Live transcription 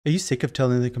Are you sick of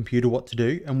telling the computer what to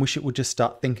do and wish it would just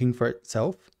start thinking for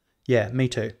itself? Yeah, me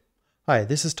too. Hi,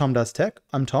 this is Tom Does Tech.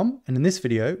 I'm Tom, and in this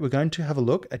video, we're going to have a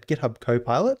look at GitHub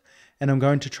Copilot, and I'm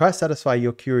going to try satisfy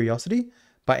your curiosity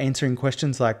by answering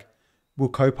questions like, will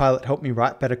Copilot help me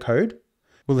write better code?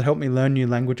 Will it help me learn new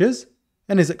languages?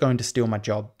 And is it going to steal my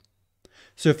job?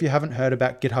 So if you haven't heard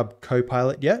about GitHub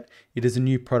Copilot yet, it is a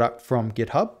new product from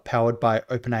GitHub powered by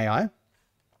OpenAI.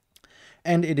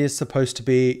 And it is supposed to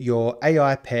be your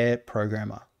AI pair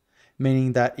programmer,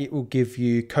 meaning that it will give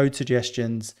you code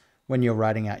suggestions when you're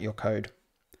writing out your code.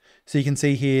 So you can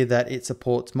see here that it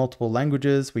supports multiple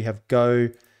languages. We have Go,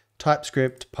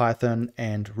 TypeScript, Python,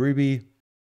 and Ruby.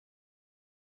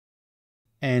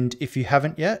 And if you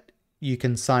haven't yet, you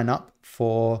can sign up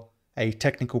for a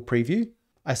technical preview.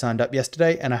 I signed up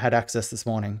yesterday and I had access this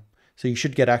morning. So you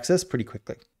should get access pretty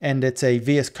quickly. And it's a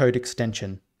VS Code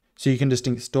extension. So you can just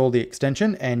install the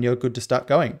extension and you're good to start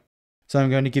going. So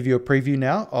I'm going to give you a preview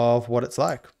now of what it's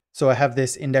like. So I have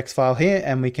this index file here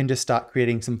and we can just start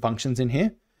creating some functions in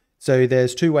here. So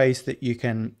there's two ways that you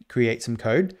can create some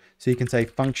code. So you can say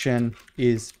function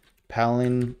is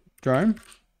palindrome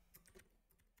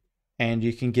and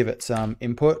you can give it some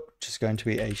input, which is going to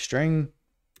be a string.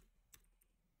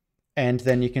 And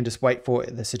then you can just wait for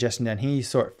the suggestion down here. You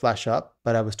saw it flash up,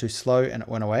 but I was too slow and it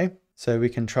went away. So we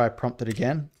can try prompt it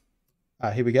again.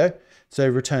 Here we go. So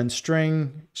return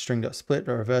string, string.split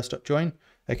or reverse.join.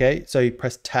 Okay, so you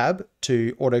press tab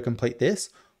to autocomplete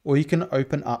this, or you can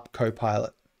open up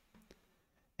Copilot.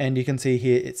 And you can see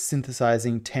here it's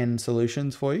synthesizing 10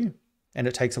 solutions for you. And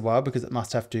it takes a while because it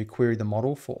must have to query the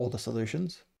model for all the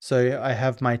solutions. So I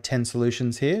have my 10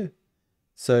 solutions here.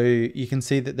 So you can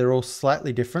see that they're all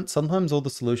slightly different. Sometimes all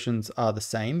the solutions are the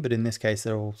same, but in this case,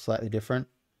 they're all slightly different.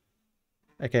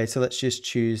 Okay, so let's just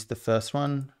choose the first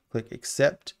one. Click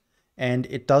accept, and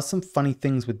it does some funny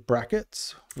things with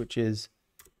brackets, which is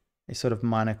a sort of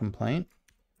minor complaint.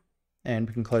 And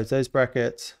we can close those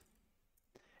brackets.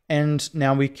 And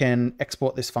now we can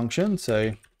export this function.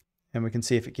 And we can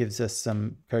see if it gives us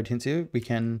some code hints here.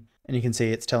 And you can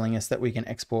see it's telling us that we can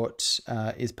export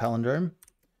is palindrome,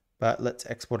 but let's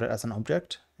export it as an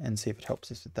object and see if it helps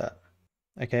us with that.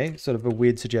 Okay, sort of a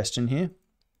weird suggestion here.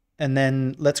 And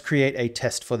then let's create a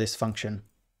test for this function.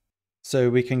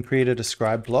 So we can create a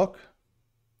describe block,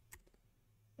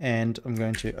 and I'm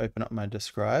going to open up my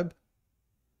describe.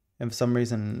 And for some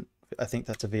reason, I think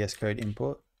that's a VS Code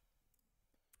import.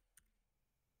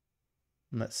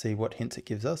 Let's see what hints it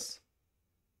gives us.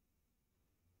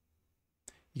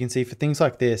 You can see for things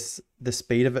like this, the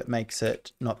speed of it makes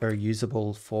it not very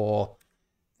usable for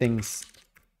things.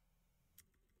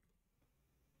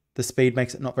 The speed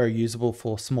makes it not very usable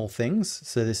for small things.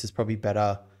 So this is probably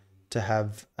better to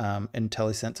have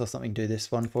IntelliSense or something do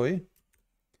this one for you.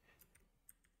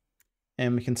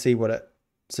 And we can see what it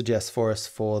suggests for us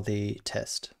for the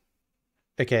test.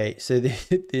 Okay, so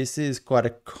this is quite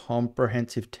a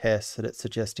comprehensive test that it's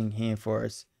suggesting here for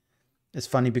us. It's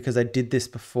funny because I did this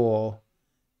before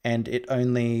and it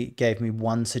only gave me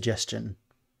one suggestion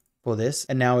for this.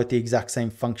 And now with the exact same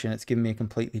function, it's given me a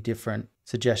completely different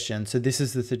suggestion. So this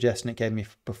is the suggestion it gave me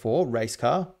before, race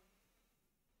car.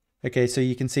 Okay, so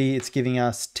you can see it's giving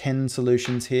us 10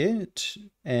 solutions here.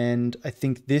 And I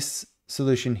think this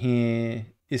solution here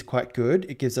is quite good.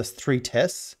 It gives us 3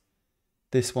 tests.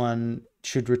 This one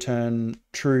should return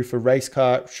true for race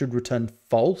car, should return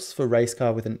false for race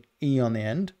car with an E on the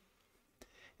end.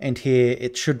 And here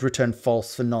it should return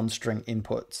false for non-string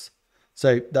inputs.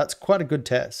 So that's quite a good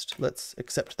test. Let's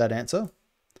accept that answer.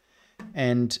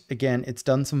 And again, it's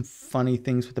done some funny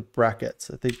things with the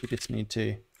brackets. I think we just need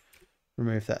to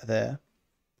remove that there.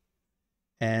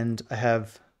 And I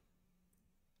have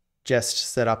jest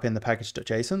set up in the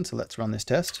package.json. So let's run this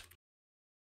test.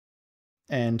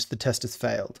 And the test has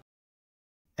failed.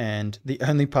 And the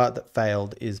only part that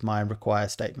failed is my require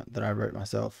statement that I wrote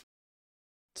myself.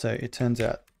 So it turns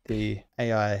out the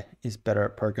AI is better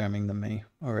at programming than me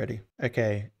already.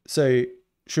 Okay, so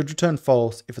should return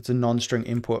false if it's a non-string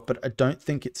input, but I don't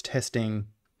think it's testing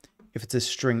if it's a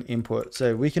string input.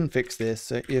 So we can fix this.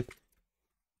 So if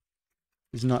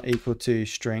is not equal to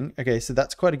string. Okay, so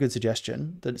that's quite a good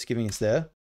suggestion that it's giving us there.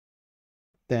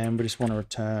 Then we just want to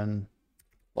return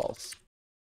false.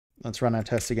 Let's run our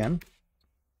test again.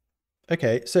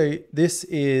 Okay, so this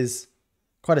is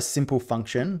quite a simple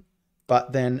function,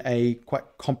 but then a quite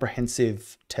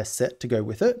comprehensive test set to go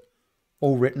with it,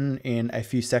 all written in a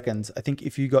few seconds. I think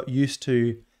if you got used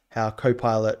to how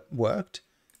Copilot worked,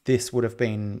 this would have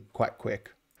been quite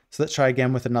quick. So let's try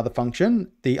again with another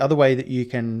function. The other way that you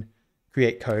can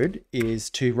create code is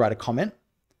to write a comment.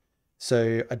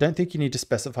 So I don't think you need to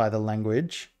specify the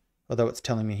language although it's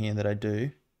telling me here that I do.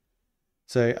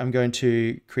 So I'm going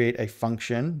to create a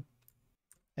function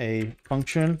to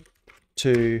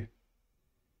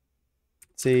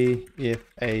see if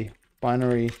a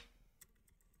binary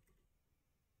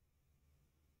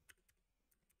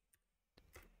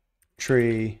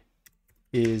tree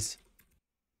is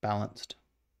balanced.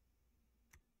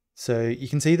 So you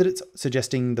can see that it's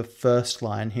suggesting the first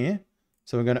line here.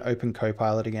 So we're going to open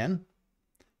Copilot again,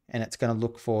 and it's going to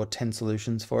look for 10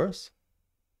 solutions for us.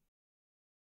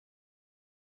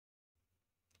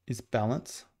 Is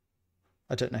balance.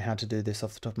 I don't know how to do this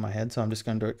off the top of my head, so I'm just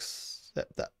going to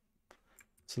accept that.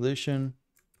 Solution.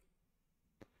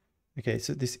 Okay,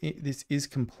 so this is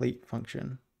complete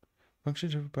function.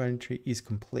 Function to binary tree is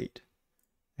complete.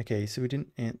 Okay, so we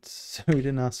didn't ask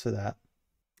for that.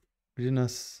 We didn't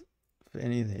ask for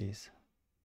any of these.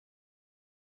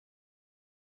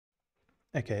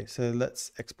 Okay, so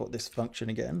let's export this function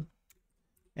again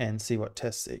and see what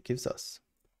tests it gives us.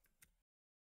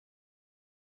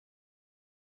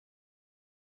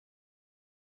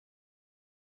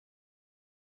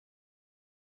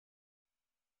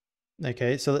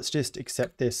 Okay, so let's just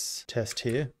accept this test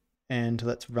here and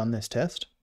let's run this test.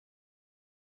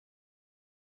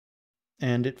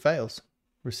 And it fails.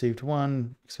 Received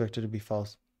 1, expected to be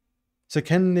false. So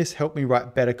can this help me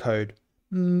write better code?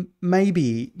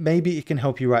 Maybe it can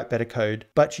help you write better code,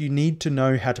 but you need to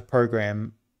know how to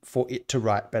program for it to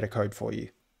write better code for you.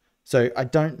 So I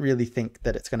don't really think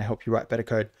that it's going to help you write better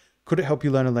code. Could it help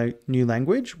you learn a new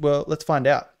language? Well, let's find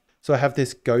out. So I have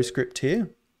this Go script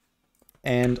here,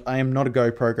 and I am not a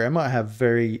Go programmer. I have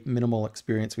very minimal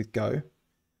experience with Go.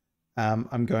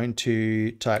 I'm going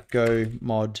to type Go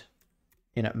mod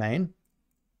init main,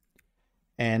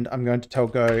 and I'm going to tell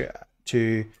Go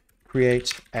to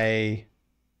create a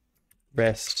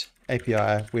REST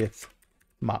API with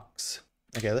mux.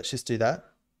 Okay, let's just do that.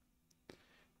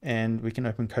 And we can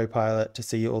open Copilot to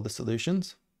see all the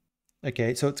solutions.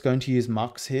 Okay, so it's going to use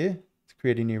mux here to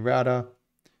create a new router,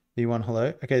 v1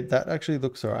 hello. Okay, that actually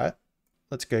looks all right.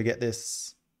 Let's go get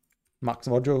this mux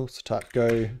module. So type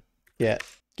go get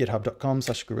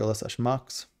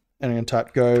github.com/gorilla/mux. And I'm going to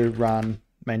type go run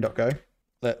main.go.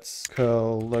 Let's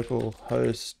curl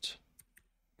localhost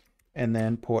and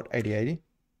then port 8080.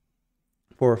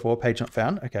 404 page not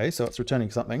found. Okay, so it's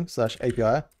returning something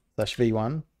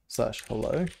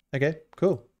 /API/v1/hello. Okay,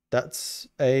 cool. That's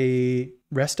a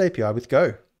REST API with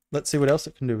Go. Let's see what else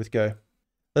it can do with Go.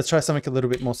 Let's try something a little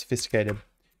bit more sophisticated.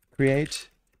 Create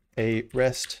a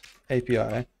REST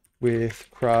API with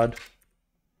CRUD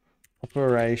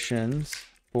operations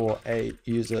for a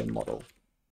user model.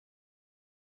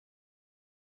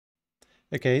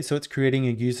 Okay, so it's creating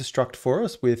a user struct for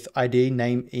us with ID,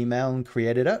 name, email, and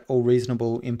created at, all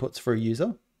reasonable inputs for a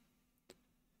user.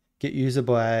 Get user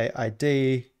by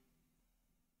ID,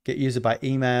 get user by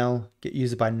email, get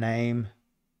user by name,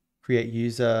 create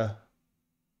user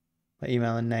by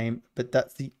email and name, but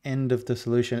that's the end of the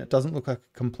solution. It doesn't look like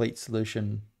a complete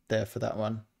solution there for that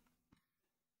one.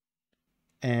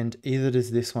 And either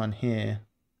does this one here.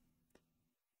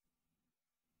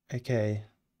 Okay,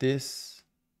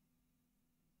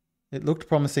 it looked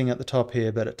promising at the top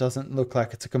here, but it doesn't look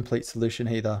like it's a complete solution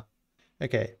either.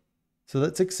 Okay, so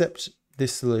let's accept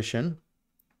this solution.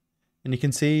 And you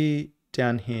can see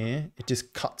down here, it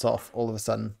just cuts off all of a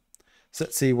sudden. So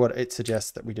let's see what it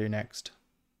suggests that we do next.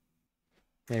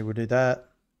 Okay, we'll do that,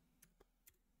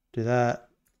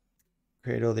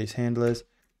 create all these handlers.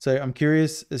 So I'm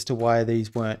curious as to why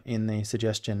these weren't in the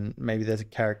suggestion. Maybe there's a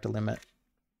character limit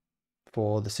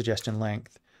for the suggestion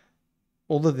length.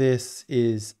 All of this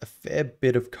is a fair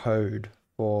bit of code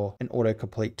for an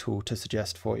autocomplete tool to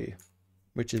suggest for you,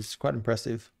 which is quite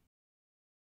impressive.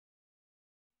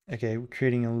 Okay, we're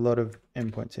creating a lot of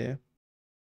endpoints here.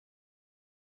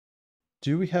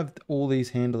 Do we have all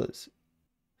these handlers?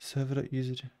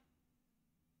 Server.user.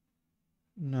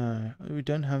 No, we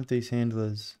don't have these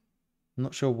handlers. I'm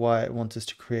not sure why it wants us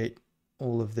to create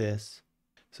all of this.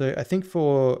 So I think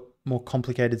for more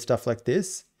complicated stuff like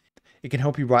this, it can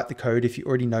help you write the code if you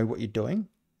already know what you're doing.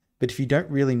 But if you don't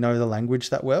really know the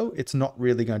language that well, it's not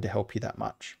really going to help you that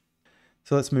much.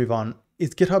 So let's move on.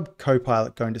 Is GitHub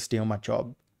Copilot going to steal my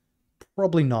job?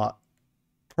 Probably not.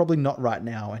 Probably not right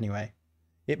now anyway.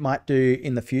 It might do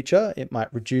in the future. It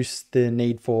might reduce the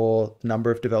need for the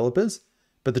number of developers.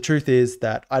 But the truth is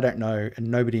that I don't know and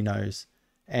nobody knows.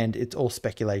 And it's all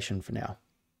speculation for now.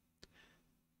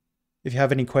 If you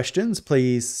have any questions,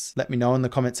 please let me know in the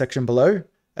comment section below.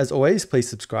 As always, please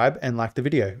subscribe and like the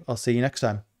video. I'll see you next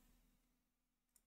time.